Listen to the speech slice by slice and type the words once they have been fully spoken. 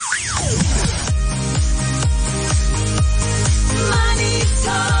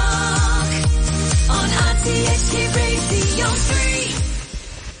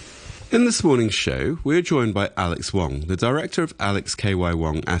In this morning's show, we're joined by Alex Wong, the director of Alex KY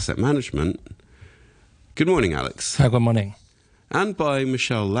Wong Asset Management. Good morning, Alex. Hi, good morning. And by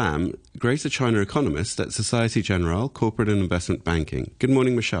Michelle Lam, Greater China Economist at Societe Generale Corporate and Investment Banking. Good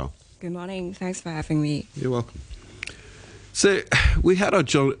morning, Michelle. Good morning. Thanks for having me. You're welcome. So we had our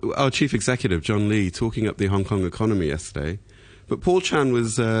chief executive, John Lee, talking up the Hong Kong economy yesterday, but Paul Chan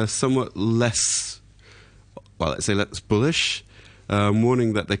was somewhat less, well, let's say less bullish,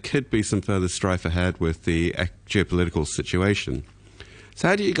 warning that there could be some further strife ahead with the geopolitical situation. So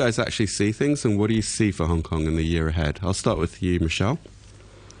how do you guys actually see things, and what do you see for Hong Kong in the year ahead? I'll start with you, Michelle.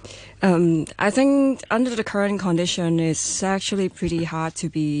 I think under the current condition, it's actually pretty hard to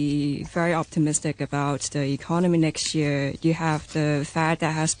be very optimistic about the economy next year. You have the Fed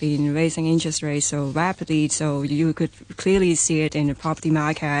that has been raising interest rates so rapidly, so you could clearly see it in the property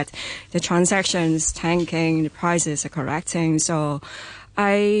market. The transactions tanking, the prices are correcting. So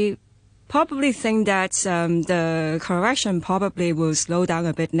I probably think that the correction probably will slow down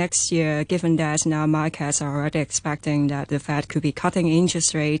a bit next year, given that now markets are already expecting that the Fed could be cutting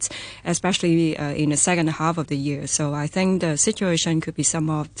interest rates, especially in the second half of the year. So I think the situation could be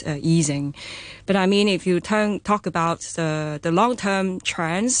somewhat easing. But I mean, if you talk about the long-term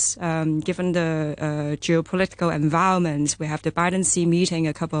trends, given the geopolitical environment, we have the Biden-Xi meeting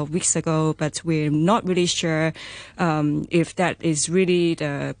a couple of weeks ago, but we're not really sure if that is really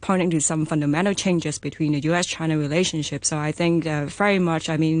pointing to some fundamental changes between the U.S.-China relationship. So I think very much,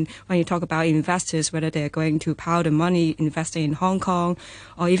 I mean, when you talk about investors, whether they're going to pile the money investing in Hong Kong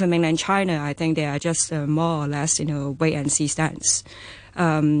or even mainland China, I think they are just more or less in a wait-and-see stance.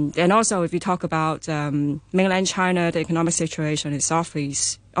 And also, if you talk about mainland China, the economic situation is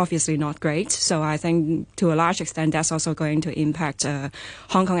obviously not great. So I think to a large extent, that's also going to impact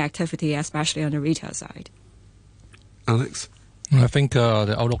Hong Kong activity, especially on the retail side. Alex? I think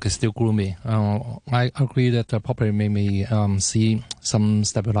the outlook is still gloomy. I agree that probably may see some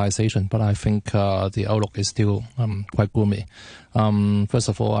stabilization, but I think the outlook is still quite gloomy. First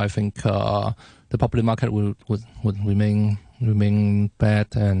of all, I think the property market would remain bad,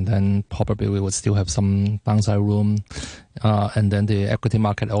 and then probably we would still have some downside room. And then the equity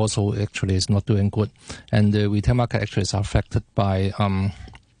market also actually is not doing good. And the retail market actually is affected by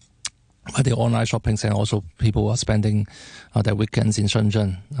the online shoppings, and also people are spending their weekends in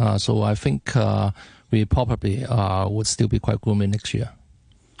Shenzhen. So I think we probably would still be quite gloomy next year.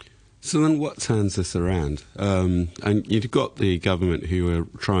 So then what turns this around? And you've got the government who are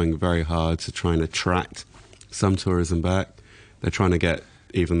trying very hard to try and attract some tourism back. They're trying to get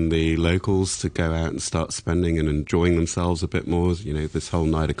even the locals to go out and start spending and enjoying themselves a bit more, you know, this whole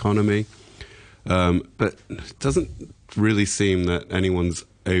night economy. But it doesn't really seem that anyone's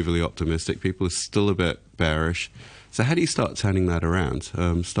overly optimistic. People are still a bit bearish. So how do you start turning that around?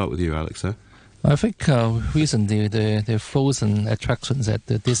 Start with you, Alex. I think recently the frozen attractions at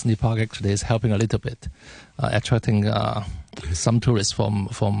the Disney park actually is helping a little bit, attracting some tourists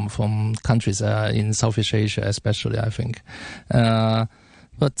from countries in Southeast Asia, especially, I think.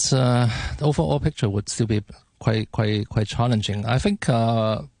 But the overall picture would still be quite challenging. I think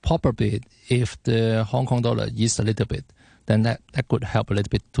probably if the Hong Kong dollar eased a little bit, then that could help a little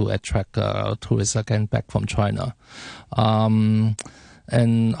bit to attract tourists again back from China.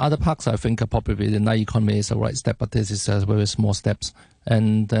 And other parts, I think probably the night economy is the right step, but this is very small steps.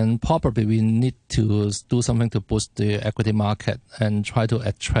 And then probably we need to do something to boost the equity market and try to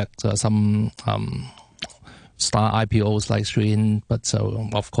attract some star IPOs like Shein. But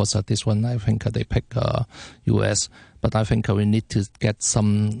of course, this one, I think they pick US. But I think we need to get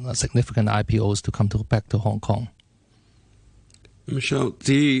some significant IPOs to come back to Hong Kong. Michelle,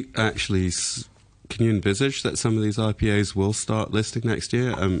 do you actually, can you envisage that some of these IPOs will start listing next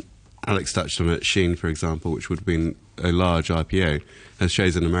year? Alex touched on it, Shein, for example, which would have been a large IPO, has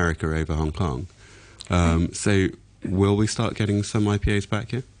shares in America over Hong Kong. So will we start getting some IPOs back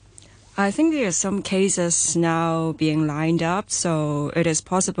here? I think there are some cases now being lined up, so it is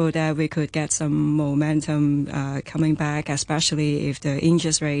possible that we could get some momentum coming back, especially if the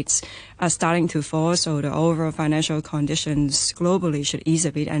interest rates are starting to fall, so the overall financial conditions globally should ease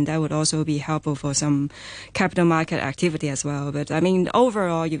a bit, and that would also be helpful for some capital market activity as well. But I mean,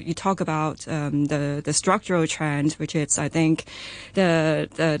 overall, you talk about the structural trend, which is, I think,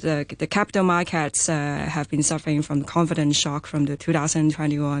 the capital markets have been suffering from the confidence shock from the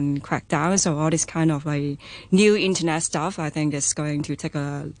 2021 crackdown. So all this kind of like new internet stuff, I think is going to take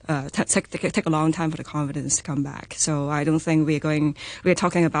a long time for the confidence to come back. So I don't think we're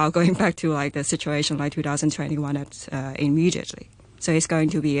talking about going back to like the situation like 2021 immediately. So it's going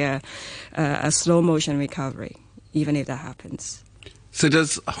to be a slow motion recovery, even if that happens. So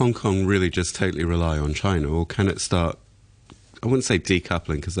does Hong Kong really just totally rely on China, or can it start, I wouldn't say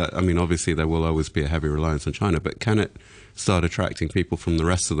decoupling, because obviously there will always be a heavy reliance on China, but can it start attracting people from the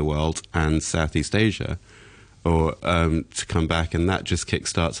rest of the world and Southeast Asia, or to come back, and that just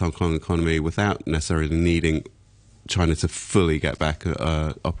kickstarts Hong Kong economy without necessarily needing China to fully get back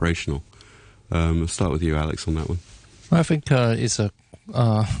operational? I'll start with you, Alex, on that one. I think it's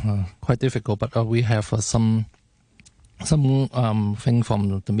quite difficult, but we have some thing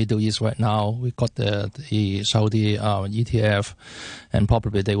from the Middle East right now. We got the Saudi ETF, and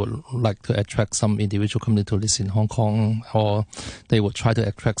probably they would like to attract some individual companies to list in Hong Kong, or they would try to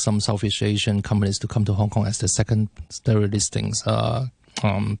attract some Southeast Asian companies to come to Hong Kong as the secondary listings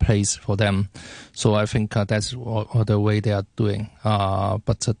place for them. So I think that's the way they are doing.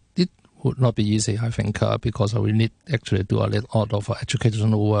 But it would not be easy, I think, because we need actually do a lot of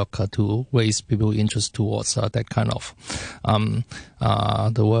educational work to raise people's interest towards that kind of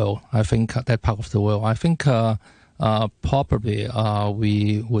the world. I think that part of the world. I think probably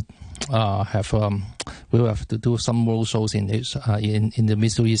we would we will have to do some road shows in the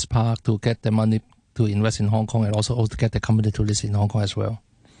Middle East part to get the money to invest in Hong Kong, and also to get the company to list in Hong Kong as well.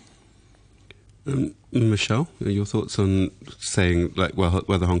 Michelle, your thoughts on saying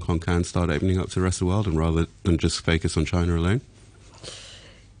whether Hong Kong can start opening up to the rest of the world, and rather than just focus on China alone?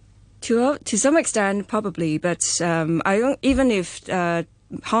 To some extent, probably, but I don't, even if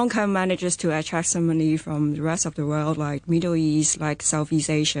Hong Kong manages to attract some money from the rest of the world, like Middle East, like Southeast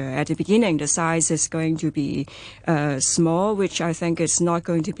Asia. At the beginning, the size is going to be small, which I think is not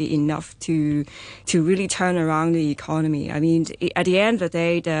going to be enough to really turn around the economy. I mean, at the end of the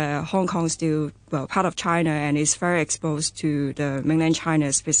day, the Hong Kong is still part of China and is very exposed to the mainland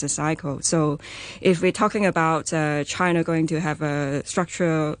China's business cycle. So if we're talking about China going to have a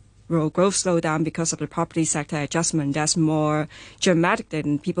structural growth slowdown because of the property sector adjustment, that's more dramatic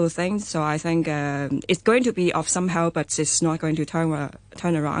than people think. So I think it's going to be of some help, but it's not going to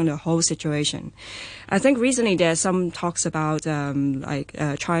turn around the whole situation. I think recently there's some talks about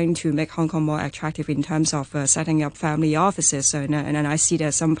trying to make Hong Kong more attractive in terms of setting up family offices, and I see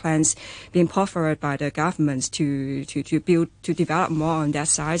there's some plans being put forward by the governments to develop more on that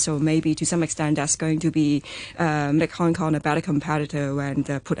side. So maybe to some extent that's going to be make Hong Kong a better competitor when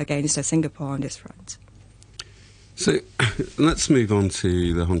put against Singapore on this front. So let's move on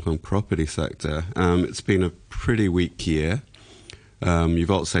to the Hong Kong property sector. It's been a pretty weak year.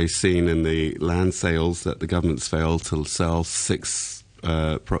 You've also seen in the land sales that the government's failed to sell 6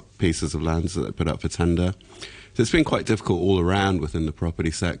 pieces of land that they put up for tender. So it's been quite difficult all around within the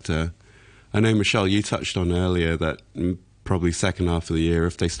property sector. I know, Michelle, you touched on earlier that probably second half of the year,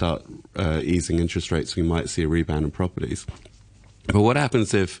 if they start easing interest rates, we might see a rebound in properties. But what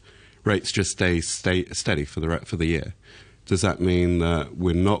happens if rates just stay steady for the year? Does that mean that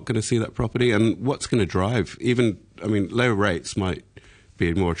we're not going to see that property? And what's going to drive lower rates might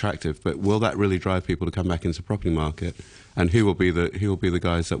be more attractive, but will that really drive people to come back into the property market? And who will be the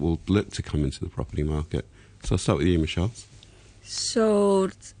guys that will look to come into the property market? So I'll start with you, Michelle. So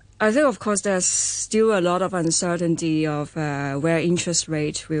I think, of course, there's still a lot of uncertainty of where interest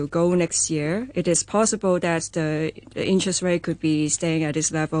rate will go next year. It is possible that the interest rate could be staying at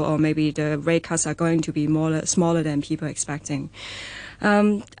this level, or maybe the rate cuts are going to be smaller than people expecting.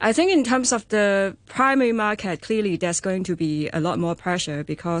 I think in terms of the primary market, clearly there's going to be a lot more pressure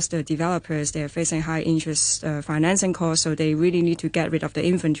because the developers, they're facing high interest financing costs, so they really need to get rid of the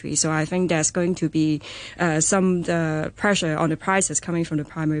inventory. So I think there's going to be some pressure on the prices coming from the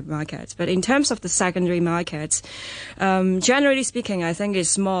primary market. But in terms of the secondary markets, generally speaking, I think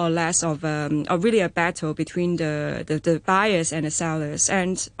it's more or less of really a battle between the buyers and the sellers.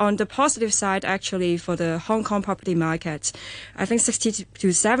 And on the positive side, actually, for the Hong Kong property market, I think 60 to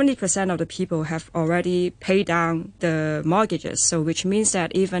 70% of the people have already paid down the mortgages. So which means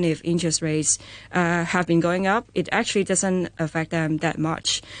that even if interest rates have been going up, it actually doesn't affect them that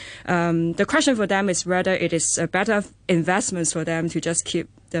much. The question for them is whether it is a better investment for them to just keep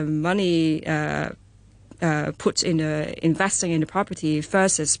the money put in investing in the property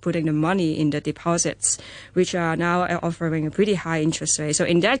versus putting the money in the deposits, which are now offering a pretty high interest rate. So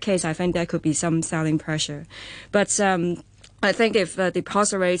in that case, I think there could be some selling pressure. But I think if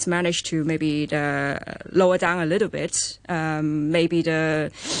deposit rates manage to maybe lower down a little bit, maybe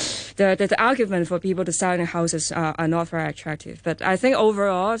the argument for people to sell in houses are not very attractive. But I think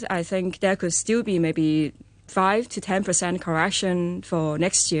overall, I think there could still be maybe 5 to 10% correction for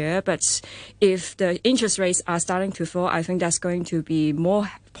next year. But if the interest rates are starting to fall, I think that's going to be more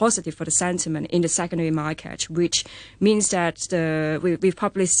positive for the sentiment in the secondary market, which means that we've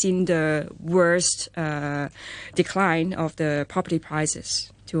probably seen the worst decline of the property prices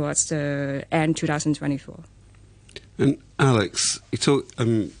towards the end 2024. And Alex,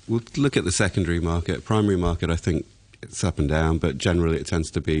 we'll look at the secondary market. Primary market, I think it's up and down, but generally it tends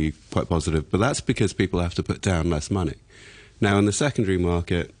to be quite positive. But that's because people have to put down less money. Now, in the secondary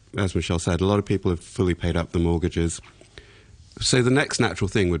market, as Michelle said, a lot of people have fully paid up the mortgages. So the next natural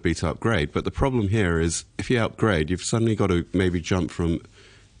thing would be to upgrade. But the problem here is if you upgrade, you've suddenly got to maybe jump from,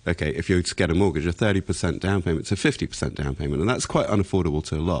 okay, if you get a mortgage, a 30% down payment to 50% down payment. And that's quite unaffordable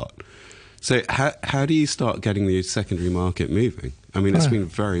to a lot. So how do you start getting the secondary market moving? I mean, it's been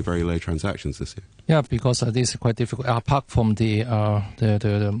very, very low transactions this year. Yeah, because this is quite difficult. Apart from the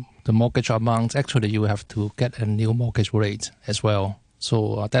mortgage amount, actually you have to get a new mortgage rate as well.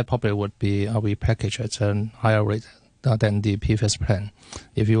 So that probably would be repackaged at a higher rate than the previous plan.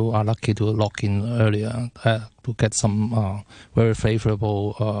 If you are lucky to lock in earlier to get some very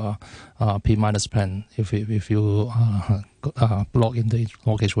favorable P- plan, if you lock in the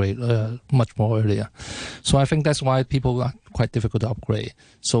mortgage rate much more earlier. So I think that's why people are quite difficult to upgrade.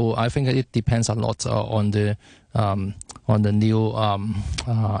 So I think it depends a lot on the new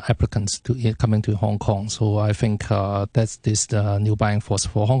applicants coming to Hong Kong. So I think that's the new buying force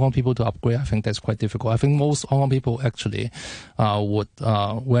for Hong Kong people to upgrade. I think that's quite difficult. I think most Hong Kong people actually would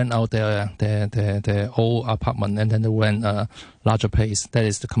rent out their old apartment and then they rent a larger place. That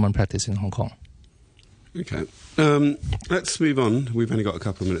is the common practice in Hong Kong. Okay. Let's move on. We've only got a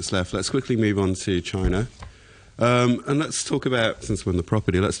couple of minutes left. Let's quickly move on to China. And let's talk about, since we're on the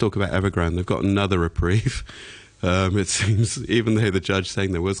property, let's talk about Evergrande. They've got another reprieve. It seems, even though the judge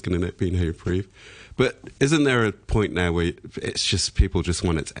saying there was going to be no reprieve. But isn't there a point now where it's just people just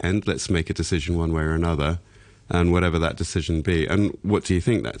want it to end? Let's make a decision one way or another, and whatever that decision be. And what do you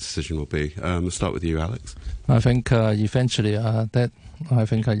think that decision will be? We'll start with you, Alex. I think eventually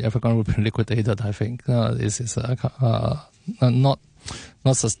Evergrande will be liquidated. I think this is not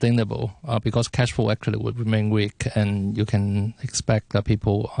sustainable because cash flow actually would remain weak, and you can expect that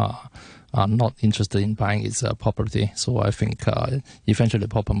people are not interested in buying its property. So I think eventually the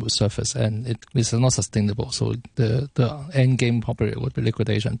problem will surface, and it is not sustainable. So the end game probably would be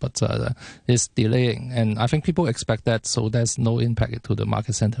liquidation, but it's delaying, and I think people expect that. So there's no impact to the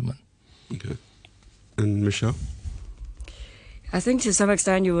market sentiment. Okay, and Michelle? I think to some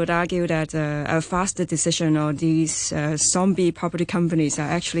extent you would argue that a faster decision on these zombie property companies are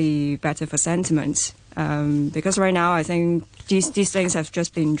actually better for sentiment. Because right now I think these things have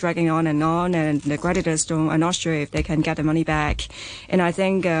just been dragging on, and the creditors are not sure if they can get the money back. And I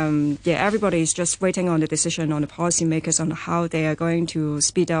think, everybody is just waiting on the decision on the policymakers on how they are going to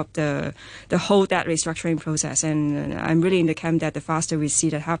speed up the whole debt restructuring process. And I'm really in the camp that the faster we see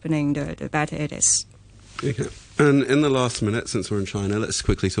that happening, the better it is. Okay. And in the last minute, since we're in China, let's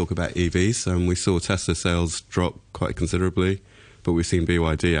quickly talk about EVs. We saw Tesla sales drop quite considerably, but we've seen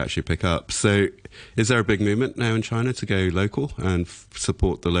BYD actually pick up. So is there a big movement now in China to go local and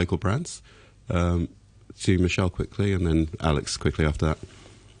support the local brands? To Michelle quickly, and then Alex quickly after that.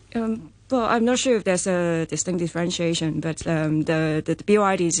 Well, I'm not sure if there's a distinct differentiation, but the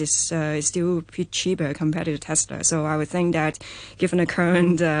BYDs is still pretty cheaper compared to Tesla. So I would think that given the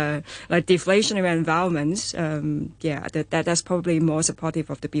current deflationary environment, that's probably more supportive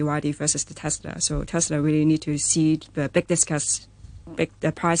of the BYD versus the Tesla. So Tesla really need to see the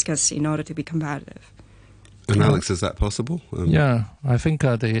the price cuts in order to be competitive. And Alex, is that possible? Yeah, I think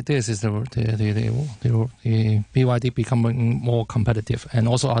this is the BYD becoming more competitive, and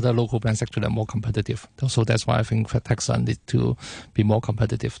also other local brands actually are more competitive. So that's why I think Tesla need to be more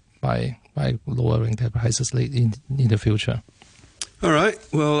competitive by lowering their prices in the future. All right.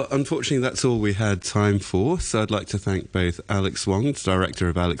 Well, unfortunately, that's all we had time for. So I'd like to thank both Alex Wong, Director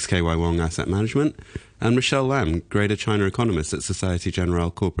of Alex K.Y. Wong Asset Management, and Michelle Lam, Greater China Economist at Societe Generale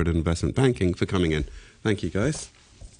Corporate Investment Banking, for coming in. Thank you, guys.